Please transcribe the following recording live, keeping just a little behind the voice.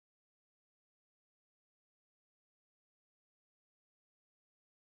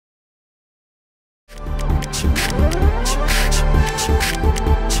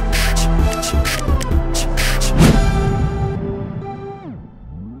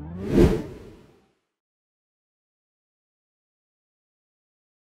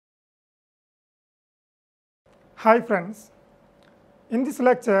Hi friends, in this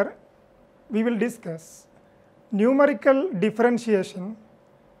lecture we will discuss numerical differentiation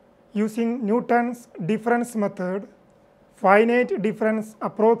using Newton's difference method, finite difference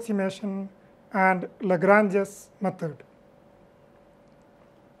approximation and Lagrange's method.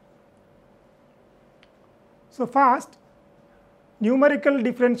 So first, numerical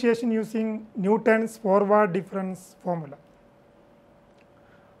differentiation using Newton's forward difference formula.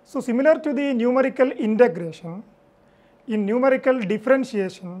 So similar to the numerical integration, in numerical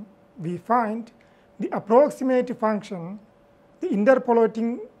differentiation we find the approximate function, the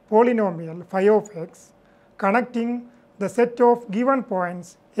interpolating polynomial phi of x connecting the set of given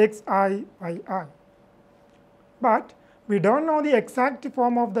points xi, yi. But we do not know the exact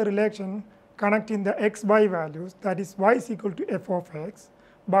form of the relation connecting the x, y values, that is y is equal to f of x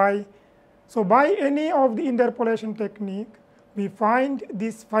by any of the interpolation technique we find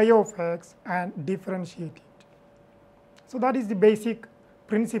this phi of x and differentiate it. So that is the basic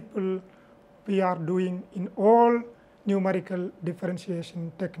principle we are doing in all numerical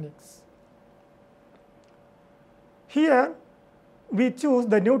differentiation techniques. Here we choose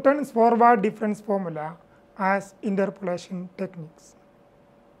the Newton's forward difference formula as interpolation techniques.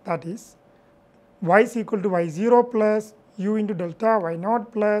 That is, y is equal to y0 plus u into delta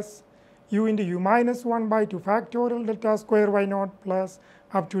y0 plus u into u minus 1 by 2 factorial delta square y0 plus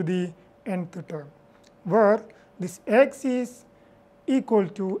up to the nth term, where this x is equal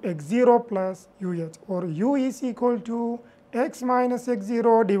to x0 plus uh, or u is equal to x minus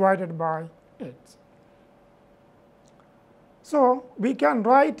x0 divided by h. So we can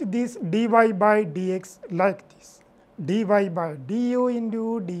write this dy by dx like this, dy by du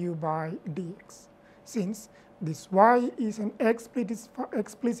into du by dx. Since this y is an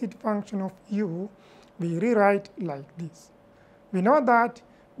explicit function of u, we rewrite like this. We know that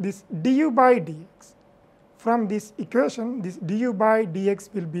this du by dx, from this equation, this du by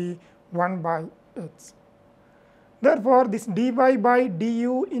dx will be 1 by h. Therefore, this dy by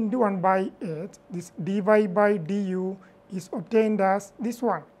du into 1 by h, this dy by du is obtained as this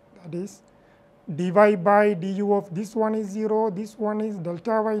one. That is, dy by du of this one is 0, this one is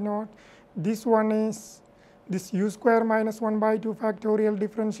delta y0, this one is this u square minus 1 by 2 factorial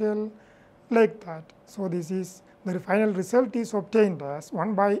differential, like that. So this is the final result is obtained as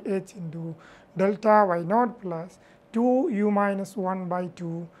 1 by h into delta y0 plus 2 u minus 1 by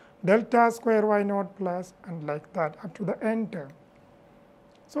 2 delta square y0 plus, and like that up to the n term.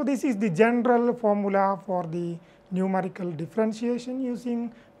 So this is the general formula for the numerical differentiation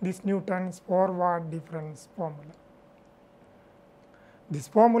using this Newton's forward difference formula. This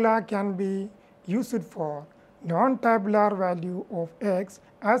formula can be used for non-tabular value of x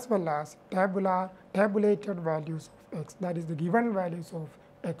as well as tabulated values of x, that is the given values of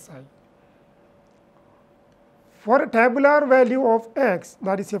xi. For a tabular value of x,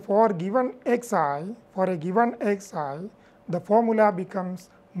 that is for given xi, for a given xi, the formula becomes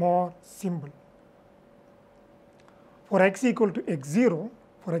more simple. For x equal to x0,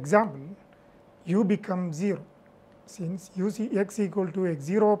 for example, u becomes 0. Since x equal to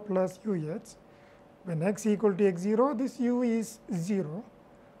x0 plus uh, when x equal to x0, this u is 0.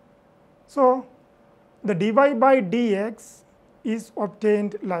 So the dy by dx is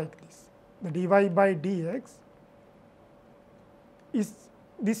obtained like this. The dy by dx is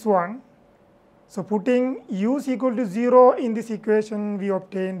this one. So putting u is equal to 0 in this equation, we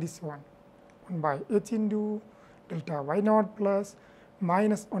obtain this one, 1 by h into delta y0 plus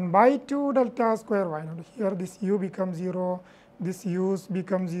minus 1 by 2 delta square y0. Here this u becomes 0, this u's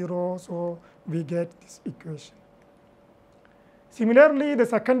become 0, so we get this equation. Similarly, the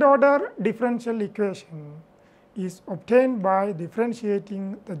second order differential equation is obtained by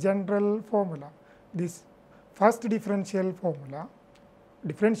differentiating the general formula, this first differential formula.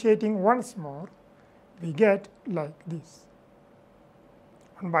 Differentiating once more, we get like this,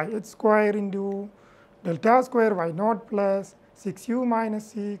 1 by h square into delta square y0 plus 6u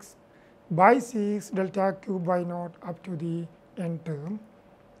minus 6 by 6 delta cube y0 up to the n term.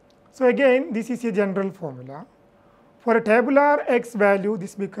 So again, this is a general formula. For a tabular x value,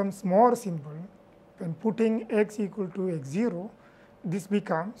 this becomes more simple. When putting x equal to x0, this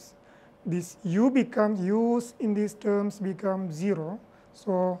becomes, this u becomes, u's in these terms become 0.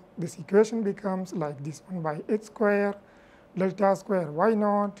 So this equation becomes like this, 1 by h square delta square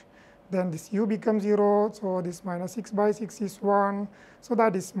y0. Then this u becomes 0, so this minus 6 by 6 is 1. So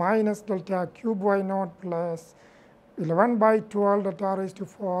that is minus delta cube y0 plus 11 by 12 delta raised to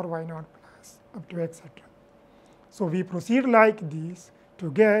 4 y0 plus up to etc. So we proceed like this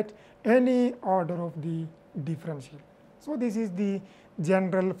to get any order of the differential. So this is the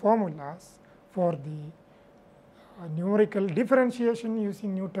general formulas for the numerical differentiation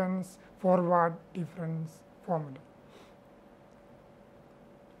using Newton's forward difference formula.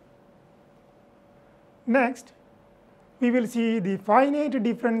 Next, we will see the finite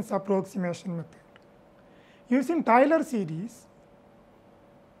difference approximation method. Using Taylor series,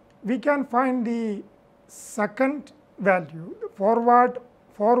 we can find the second value, the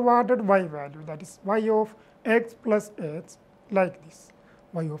forwarded y value, that is y of x plus h, like this: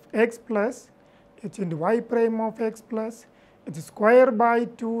 y of x plus h into y prime of x plus h square by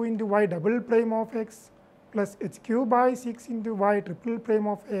 2 into y double prime of x plus h cube by 6 into y triple prime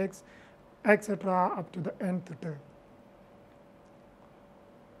of x, etc. up to the nth term.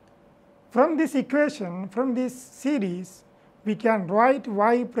 From this equation, from this series, we can write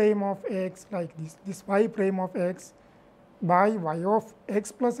y prime of x like this. This y prime of x by y of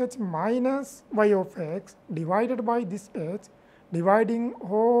x plus h minus y of x divided by this h, dividing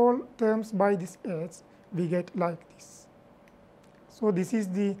all terms by this h, we get like this. So this is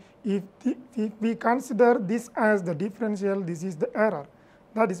the, if we consider this as the differential, this is the error.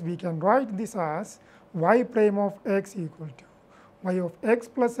 That is, we can write this as y prime of x equal to y of x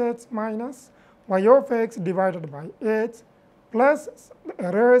plus h minus y of x divided by h plus the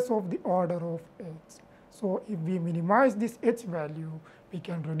errors of the order of h. So if we minimize this h value, we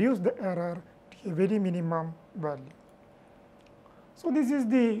can reduce the error to a very minimum value. So this is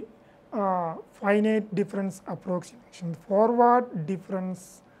the finite difference approximation, forward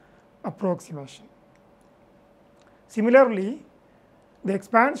difference approximation. Similarly, the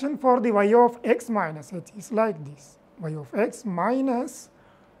expansion for the y of x minus h is like this: y of x minus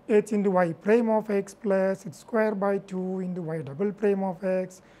h into y prime of x plus h square by 2 into y double prime of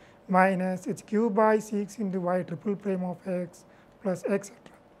x minus h cube by 6 into y triple prime of x plus etc.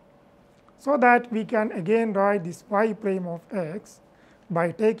 So that we can again write this y prime of x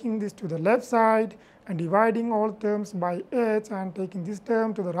by taking this to the left side and dividing all terms by h, and taking this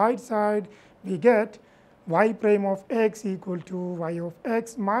term to the right side, we get y prime of x equal to y of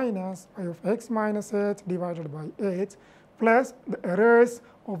x minus h divided by h plus the errors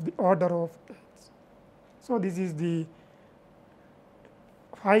of the order of h. So this is the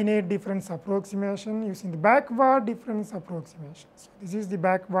finite difference approximation using the backward difference approximation. So this is the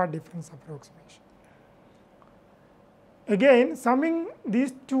backward difference approximation. Again, summing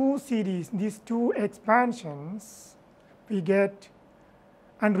these two series, these two expansions, we get,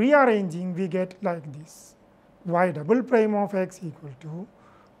 and rearranging, we get like this: y double prime of x equal to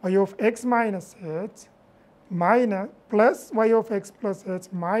y of x minus h minus plus y of x plus h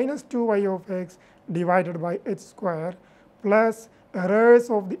minus 2y of x divided by h square plus errors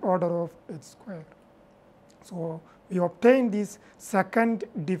of the order of h square. So we obtain this second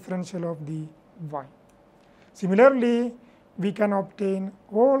differential of the y. Similarly, we can obtain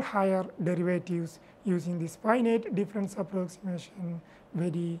all higher derivatives using this finite difference approximation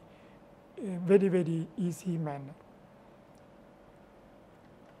very easy manner.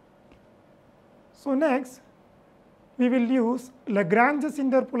 So next, we will use Lagrange's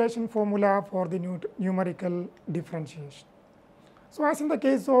interpolation formula for the numerical differentiation. So as in the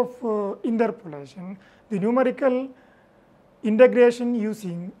case of interpolation, the numerical integration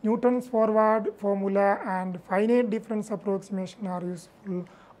using Newton's forward formula and finite difference approximation are useful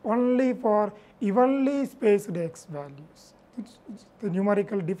only for evenly spaced x values. The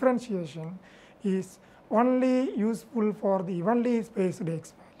numerical differentiation is only useful for the evenly spaced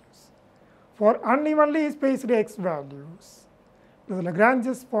x values. For unevenly spaced x values, the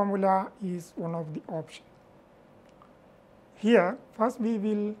Lagrange's formula is one of the options. Here, first we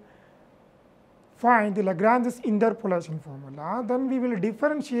will find the Lagrange's interpolation formula, then we will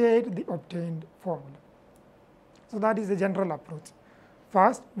differentiate the obtained formula. So that is the general approach.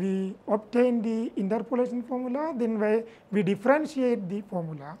 First, we obtain the interpolation formula, then we differentiate the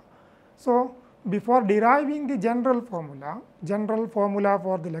formula. So before deriving the general formula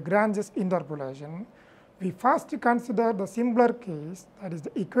for the Lagrange's interpolation, we first consider the simpler case, that is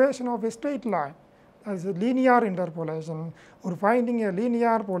the equation of a straight line, that is a linear interpolation, or finding a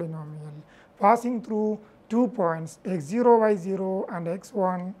linear polynomial passing through 2 points x0, y0 and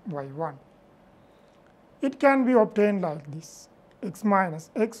x1, y1. It can be obtained like this: x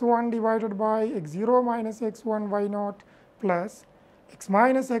minus x1 divided by x0 minus x1 y0 plus x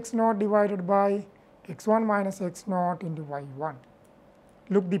minus x0 divided by x1 minus x0 into y1.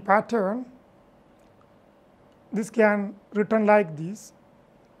 Look the pattern. This can written like this: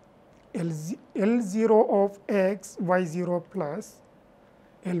 L0 of x y0 plus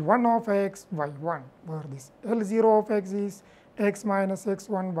L1 of x y1, where this L0 of x is x minus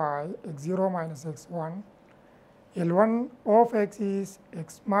x1 by x0 minus x1. L1 of x is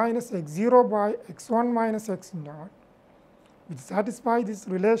x minus x0 by x1 minus x0. which satisfy this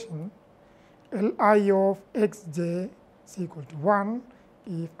relation, Li of xj is equal to 1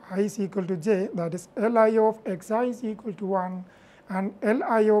 if I is equal to j, that is Li of xi is equal to 1 and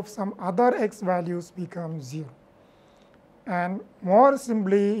Li of some other x values becomes 0. And more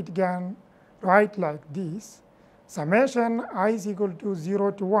simply it can write like this: summation I is equal to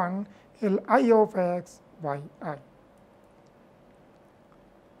 0 to 1 Li of x by I.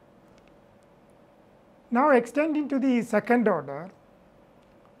 Now extending to the second order,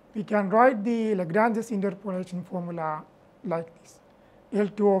 we can write the Lagrange's interpolation formula like this: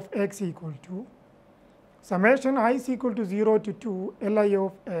 L2 of x equal to summation I is equal to 0 to 2 Li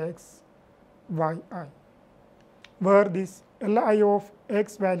of x by I, where this Li of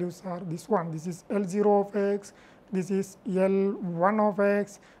x values are this one. This is L0 of x, this is L1 of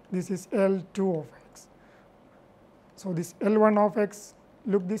x, this is L2 of x. So this L1 of x,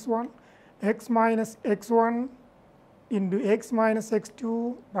 look this one, x minus x1 into x minus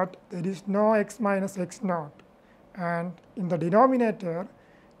x2, but there is no x minus x0. And in the denominator,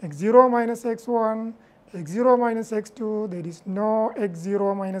 x0 minus x1, x0 minus x2, there is no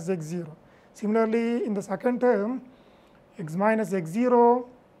x0 minus x0. Similarly, in the second term, x minus x0,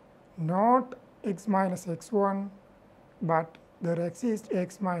 not x minus x1, but there exists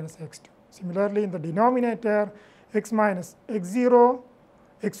x minus x2. Similarly, in the denominator, x minus x0,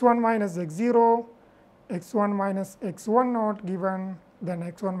 x1 minus x0, x1 minus x1 not given, then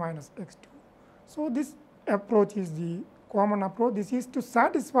x1 minus x2. So this approach is the common approach. This is to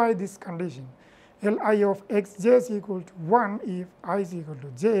satisfy this condition. Li of xj is equal to 1 if I is equal to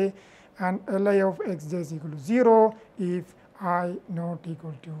j, and Li of xj is equal to 0 if I not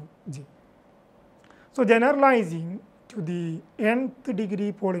equal to j. So generalizing to the nth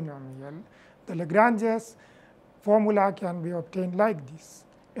degree polynomial, the Lagrange's formula can be obtained like this: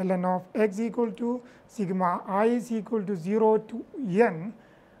 ln of x equal to sigma I is equal to 0 to n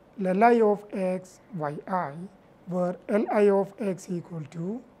Li of x by I, where Li of x equal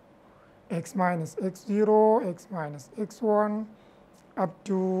to x minus x0, x minus x1, up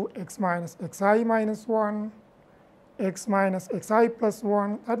to x minus xi minus 1, x minus xi plus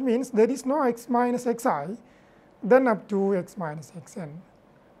 1. That means there is no x minus xi, then up to x minus xn.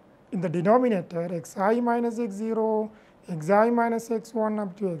 In the denominator, xi minus x0, xi minus x1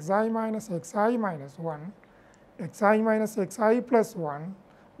 up to xi minus xi minus 1, xi minus xi plus 1,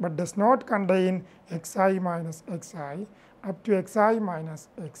 but does not contain xi minus xi up to xi minus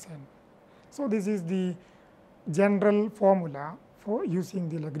xn. So this is the general formula for using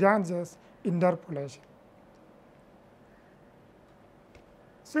the Lagrange's interpolation.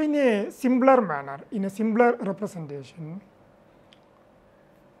 So in a simpler manner, in a simpler representation,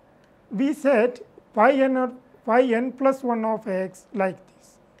 we set phi n plus 1 of x like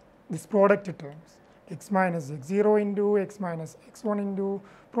this product terms, x minus x0 into x minus x1 into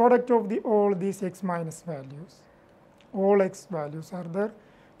product of all these x minus values. All x values are there.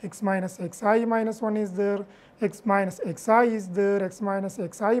 X minus xi minus 1 is there, x minus xi is there, x minus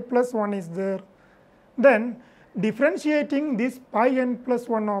xi plus 1 is there. Then differentiating this pi n plus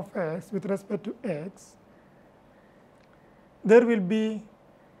 1 of x with respect to x, there will be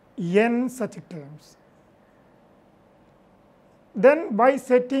n such terms. Then by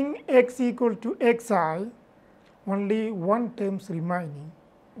setting x equal to xi, only one term remaining,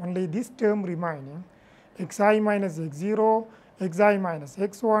 only this term remaining, xi minus x0, xi minus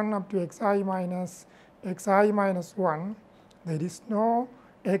x1 up to xi minus 1, there is no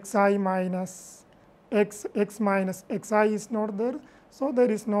xi minus x minus xi is not there. So there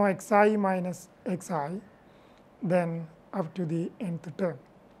is no xi minus xi, then up to the nth term.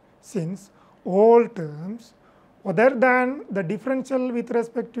 Since all terms other than the differential with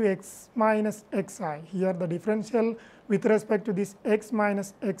respect to x minus xi, here the differential with respect to this x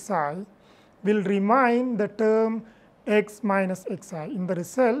minus xi will remain the term x minus xi. In the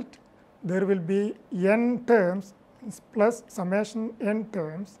result, there will be n terms plus summation n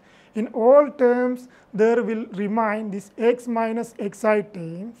terms. In all terms, there will remain this x minus xi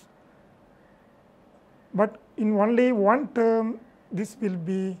terms, but in only one term, this will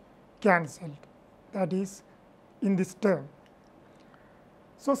be cancelled, that is in this term.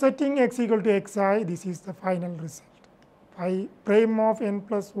 So setting x equal to xi, this is the final result. Phi prime of n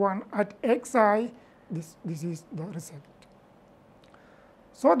plus 1 at xi, this is the result.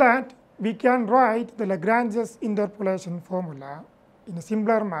 So that we can write the Lagrange's interpolation formula in a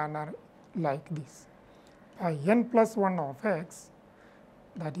simpler manner like this: phi n plus 1 of x,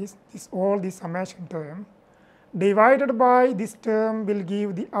 that is this all the summation term, divided by this term will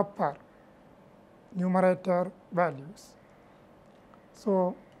give the upper numerator values.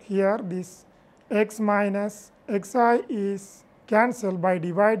 So here this x minus xi is cancelled by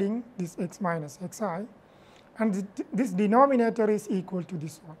dividing this x minus xi, and this denominator is equal to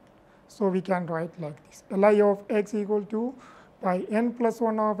this one. So we can write like this: Li of x equal to pi n plus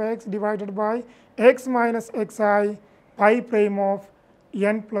 1 of x divided by x minus xi pi prime of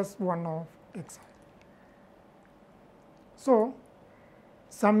n plus 1 of xi. So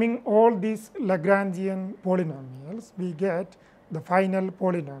summing all these Lagrangian polynomials, we get the final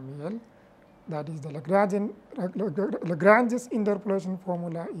polynomial, that is the Lagrange's interpolation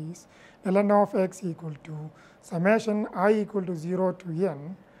formula is ln of x equal to summation I equal to 0 to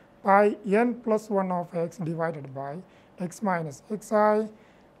n pi n plus 1 of x divided by x minus xi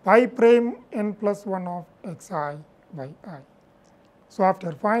pi prime n plus 1 of xi by I. So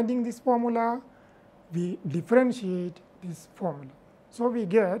after finding this formula, we differentiate this formula. So we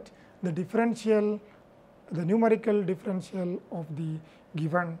get the differential, the numerical differential of the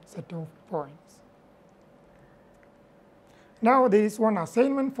given set of points. Now there is one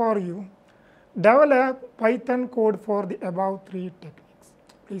assignment for you. Develop Python code for the above 3 techniques.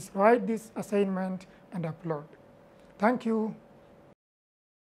 Please write this assignment and upload. Thank you.